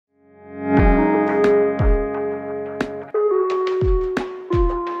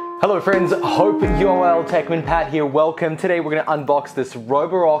Hello friends, hope you're well. TechManPat here, welcome. Today we're going to unbox this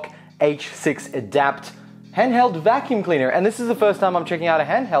Roborock H6 Adapt handheld vacuum cleaner, and this is the first time I'm checking out a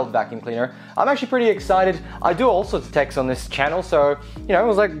handheld vacuum cleaner. I'm actually pretty excited. I do all sorts of techs on this channel, so I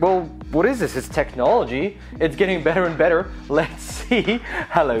was like, well, what is this? It's technology. It's getting better and better. Let's see.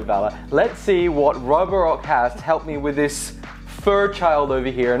 Hello Vala. Let's see what Roborock has to help me with this fur child over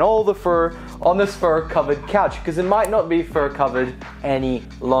here and all the fur on this fur covered couch, because it might not be fur covered any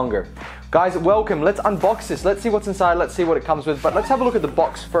longer. Guys, welcome. Let's unbox this. Let's see what's inside. Let's see what it comes with. But let's have a look at the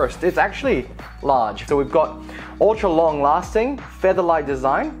box first. It's actually large. So we've got ultra long lasting, feather-light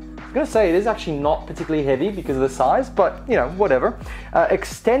design. I was going to say it is actually not particularly heavy because of the size, but whatever.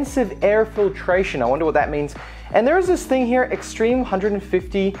 Extensive air filtration. I wonder what that means. And there is this thing here, extreme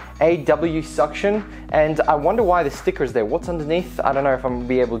 150 AW suction, and I wonder why the sticker's there. What's underneath? I don't know if I'm gonna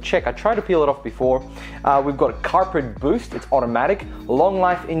be able to check. I tried to peel it off before. We've got a carpet boost, it's automatic, long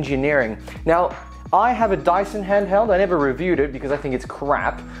life engineering. Now, I have a Dyson handheld. I never reviewed it because I think it's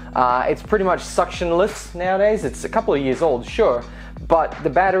crap. It's pretty much suctionless nowadays. It's a couple of years old, sure, but the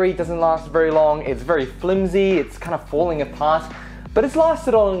battery doesn't last very long. It's very flimsy, it's kind of falling apart, but it's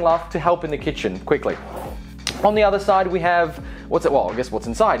lasted long enough to help in the kitchen quickly. On the other side we have, I guess what's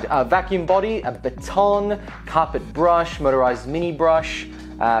inside? A vacuum body, a baton, carpet brush, motorized mini brush,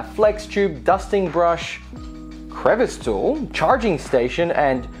 flex tube, dusting brush, crevice tool, charging station,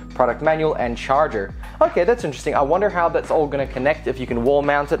 and product manual and charger. Okay, that's interesting. I wonder how that's all going to connect, if you can wall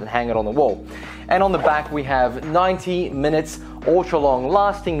mount it and hang it on the wall. And on the back we have 90 minutes ultra long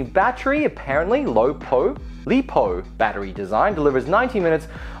lasting battery, apparently LiPo battery design, delivers 90 minutes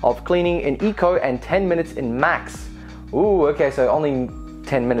of cleaning in eco and 10 minutes in max. Ooh, okay, so only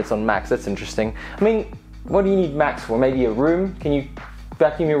 10 minutes on max. That's interesting. I mean, what do you need max for? Maybe a room? Can you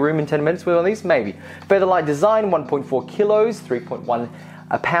vacuum your room in 10 minutes with one of these? Maybe. Featherlight design, 1.4 kilos, 3.1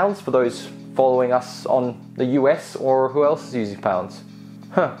 pounds for those following us on the US, or who else is using pounds?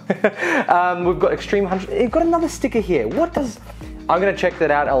 Huh. We've got extreme 100. We've got another sticker here. What does... I'm going to check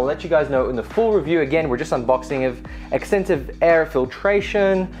that out. I'll let you guys know in the full review. Again, we're just unboxing of extensive air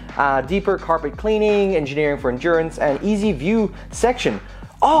filtration, deeper carpet cleaning, engineering for endurance, and easy view section.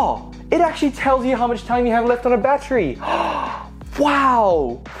 Oh, it actually tells you how much time you have left on a battery.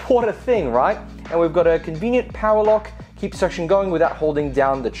 Wow, what a thing, right? And we've got a convenient power lock. Keep suction going without holding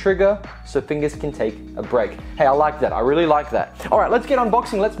down the trigger, so fingers can take a break. Hey, I like that. I really like that. All right, let's get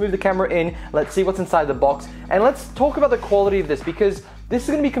unboxing. Let's move the camera in. Let's see what's inside the box. And let's talk about the quality of this, because this is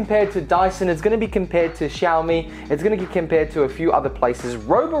going to be compared to Dyson. It's going to be compared to Xiaomi. It's going to get compared to a few other places.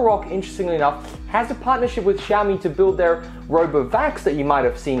 Roborock, interestingly enough, has a partnership with Xiaomi to build their RoboVacs that you might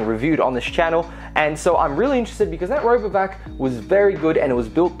have seen reviewed on this channel. And so I'm really interested because that RoboVac was very good and it was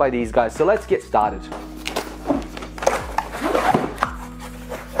built by these guys. So let's get started.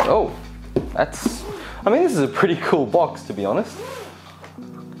 Oh, this is a pretty cool box, to be honest.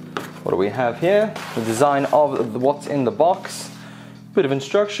 What do we have here? The design of what's in the box, bit of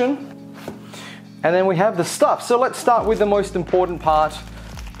instruction, and then we have the stuff. So let's start with the most important part,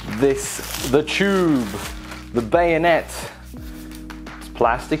 the tube, the bayonet. It's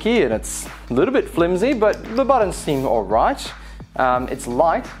plasticky and it's a little bit flimsy, but the buttons seem all right. It's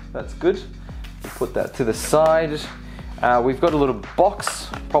light, that's good. Put that to the side. We've got a little box,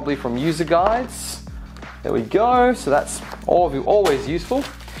 probably from user guides. There we go. So that's always useful.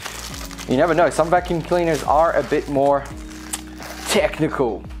 You never know, some vacuum cleaners are a bit more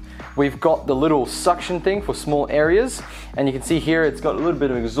technical. We've got the little suction thing for small areas, and you can see here it's got a little bit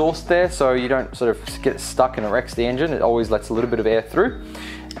of exhaust there, so you don't sort of get stuck and it wrecks the engine. It always lets a little bit of air through,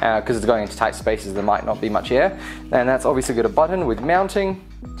 because it's going into tight spaces there might not be much air. And that's obviously got a button with mounting.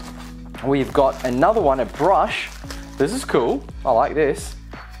 We've got another one, a brush. This is cool. I like this.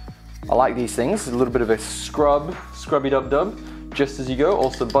 I like these things. A little bit of a scrubby-dub-dub, just as you go.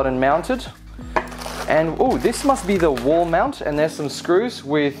 Also button mounted. And oh, this must be the wall mount. And there's some screws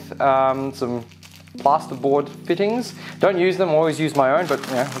with some plasterboard fittings. Don't use them. Always use my own, but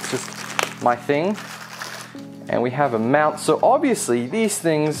it's just my thing. And we have a mount. So obviously these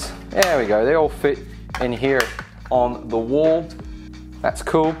things, there we go. They all fit in here on the wall. That's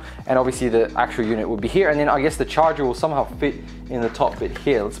cool. And obviously the actual unit will be here. And then I guess the charger will somehow fit in the top bit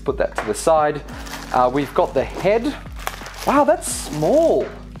here. Let's put that to the side. We've got the head. Wow, that's small.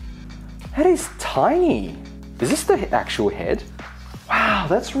 That is tiny. Is this the actual head? Wow,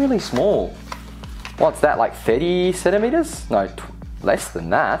 that's really small. What's that, like 30 centimeters? No, less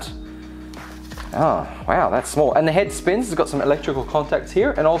than that. Oh, wow, that's small. And the head spins. It's got some electrical contacts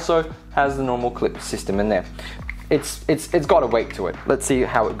here and also has the normal clip system in there. It's got a weight to it. Let's see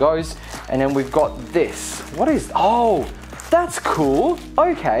how it goes. And then we've got this. What is, oh, That's cool.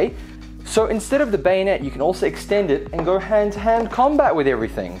 Okay. So instead of the bayonet, you can also extend it and go hand-to-hand combat with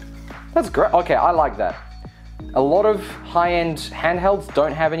everything. That's great. Okay, I like that. A lot of high-end handhelds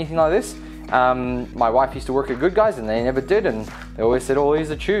don't have anything like this. My wife used to work at Good Guys and they never did, and they always said, oh, here's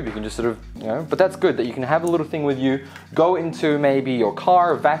a tube, you can just sort of, you know, but that's good that you can have a little thing with you, go into maybe your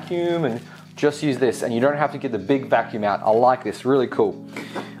car, vacuum, and just use this, and you don't have to get the big vacuum out. I like this, really cool.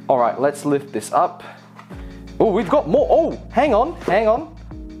 All right, let's lift this up. Oh, we've got more. Oh, hang on.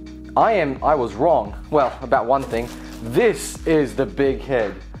 I was wrong. Well, about one thing. This is the big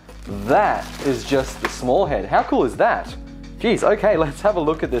head. That is just the small head. How cool is that? Geez, okay, let's have a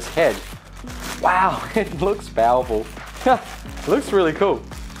look at this head. Wow, it looks powerful. It looks really cool.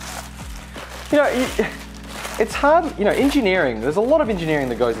 You know, it's hard, you know, engineering. There's a lot of engineering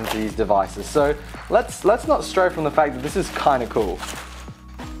that goes into these devices. So let's not stray from the fact that this is kind of cool.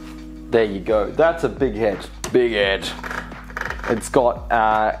 There you go. That's a big head. Big head. It's got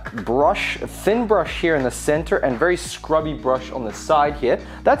a thin brush here in the center and very scrubby brush on the side here.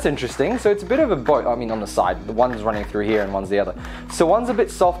 That's interesting. So it's a bit of a both, I mean on the side, the one's running through here and one's the other. So one's a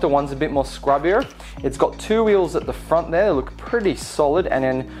bit softer, one's a bit more scrubbier. It's got two wheels at the front there, they look pretty solid, and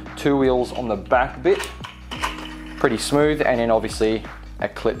then two wheels on the back bit. Pretty smooth, and then obviously a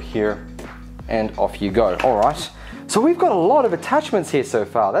clip here, and off you go. All right. So we've got a lot of attachments here so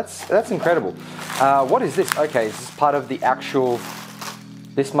far. That's incredible. What is this? Okay, this is part of the actual,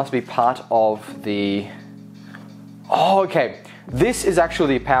 this must be part of the, oh, okay. This is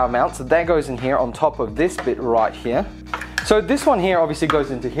actually the power mount, so that goes in here on top of this bit right here. So this one here obviously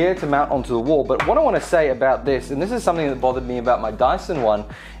goes into here to mount onto the wall, but what I want to say about this, and this is something that bothered me about my Dyson one,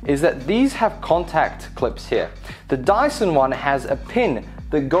 is that these have contact clips here. The Dyson one has a pin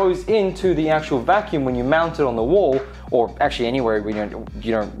that goes into the actual vacuum when you mount it on the wall, or actually anywhere when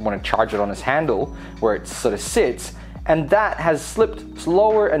you don't want to charge it on its handle where it sort of sits, and that has slipped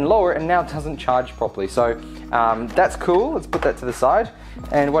lower and lower and now doesn't charge properly. So that's cool. Let's put that to the side.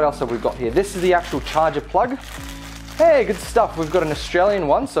 And what else have we got here? This is the actual charger plug. Hey, good stuff. We've got an Australian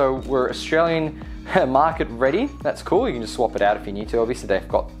one, so we're Australian market ready. That's cool. You can just swap it out if you need to. Obviously they've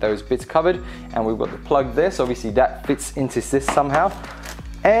got those bits covered, and we've got the plug there, so obviously that fits into this somehow.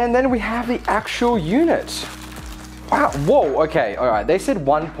 And then we have the actual unit. Wow, whoa, okay, all right. They said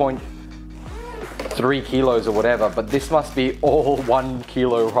 1.3 kilos or whatever, but this must be all 1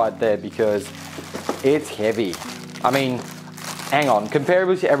 kilo right there because it's heavy. I mean, hang on,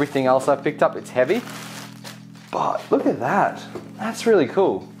 comparable to everything else I've picked up, it's heavy. But look at that, that's really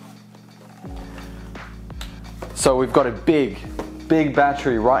cool. So we've got a big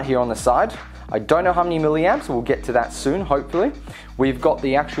battery right here on the side. I don't know how many milliamps, we'll get to that soon, hopefully. We've got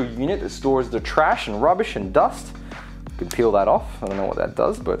the actual unit that stores the trash and rubbish and dust. You can peel that off. I don't know what that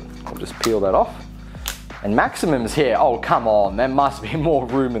does, but I'll just peel that off. And maximum's here. Oh, come on, there must be more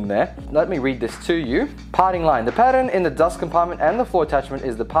room in there. Let me read this to you. Parting line. The pattern in the dust compartment and the floor attachment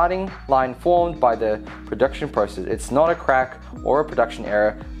is the parting line formed by the production process. It's not a crack or a production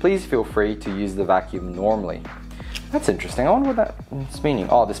error. Please feel free to use the vacuum normally. That's interesting. I wonder what that's meaning.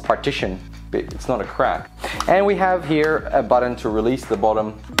 Oh, this partition bit, it's not a crack. And we have here a button to release the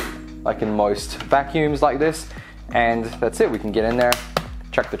bottom, like in most vacuums like this. And that's it, we can get in there,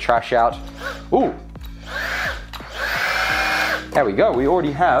 chuck the trash out. Ooh, there we go. We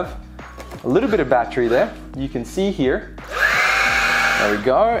already have a little bit of battery there. You can see here, there we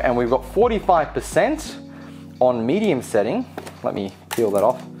go. And we've got 45% on medium setting. Let me peel that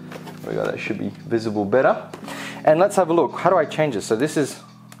off. There we go, that should be visible better. And let's have a look. How do I change this? So this is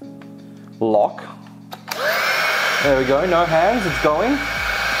lock. There we go, no hands, it's going.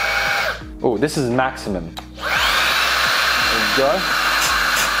 Oh, this is maximum. There we go.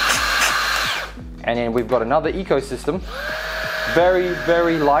 And then we've got another ecosystem.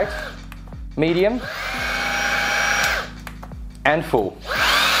 Very light, medium, and full.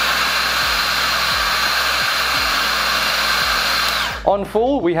 On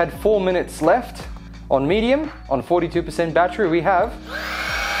full, we had 4 minutes left. On medium, on 42% battery, we have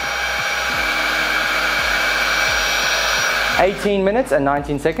 18 minutes and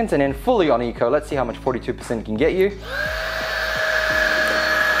 19 seconds, and then fully on eco. Let's see how much 42% can get you.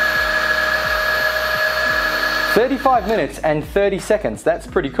 35 minutes and 30 seconds, that's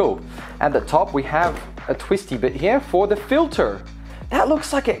pretty cool. At the top, we have a twisty bit here for the filter. That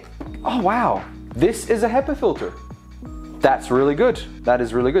looks like it, oh wow. This is a HEPA filter. That's really good. That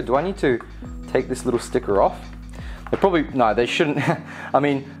is really good. Do I need to take this little sticker off? They probably, no, they shouldn't. I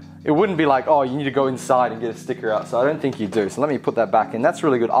mean, it wouldn't be like, oh, you need to go inside and get a sticker out. So I don't think you do. So let me put that back in. That's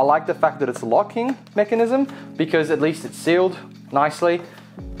really good. I like the fact that it's a locking mechanism because at least it's sealed nicely.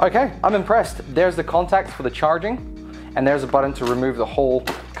 Okay, I'm impressed. There's the contacts for the charging. and there's a button to remove the whole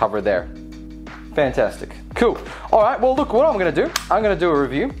cover there. Fantastic. Cool. All right, well, look, what I'm gonna do, I'm gonna do a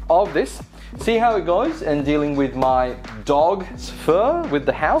review of this, see how it goes and dealing with my dog's fur with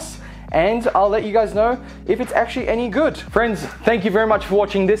the house, and I'll let you guys know if it's actually any good. Friends, thank you very much for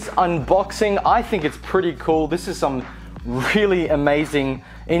watching this unboxing. I think it's pretty cool. This is some really amazing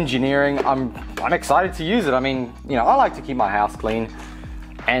engineering. I'm excited to use it. I mean, you know, I like to keep my house clean,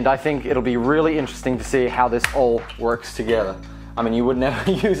 and I think it'll be really interesting to see how this all works together. I mean, you would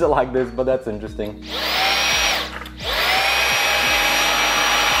never use it like this, but that's interesting.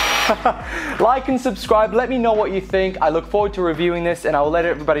 Like and subscribe, let me know what you think. I look forward to reviewing this, and I will let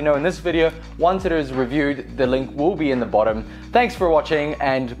everybody know in this video once it is reviewed. The link will be in the bottom. Thanks for watching,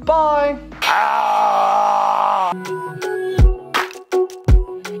 and bye!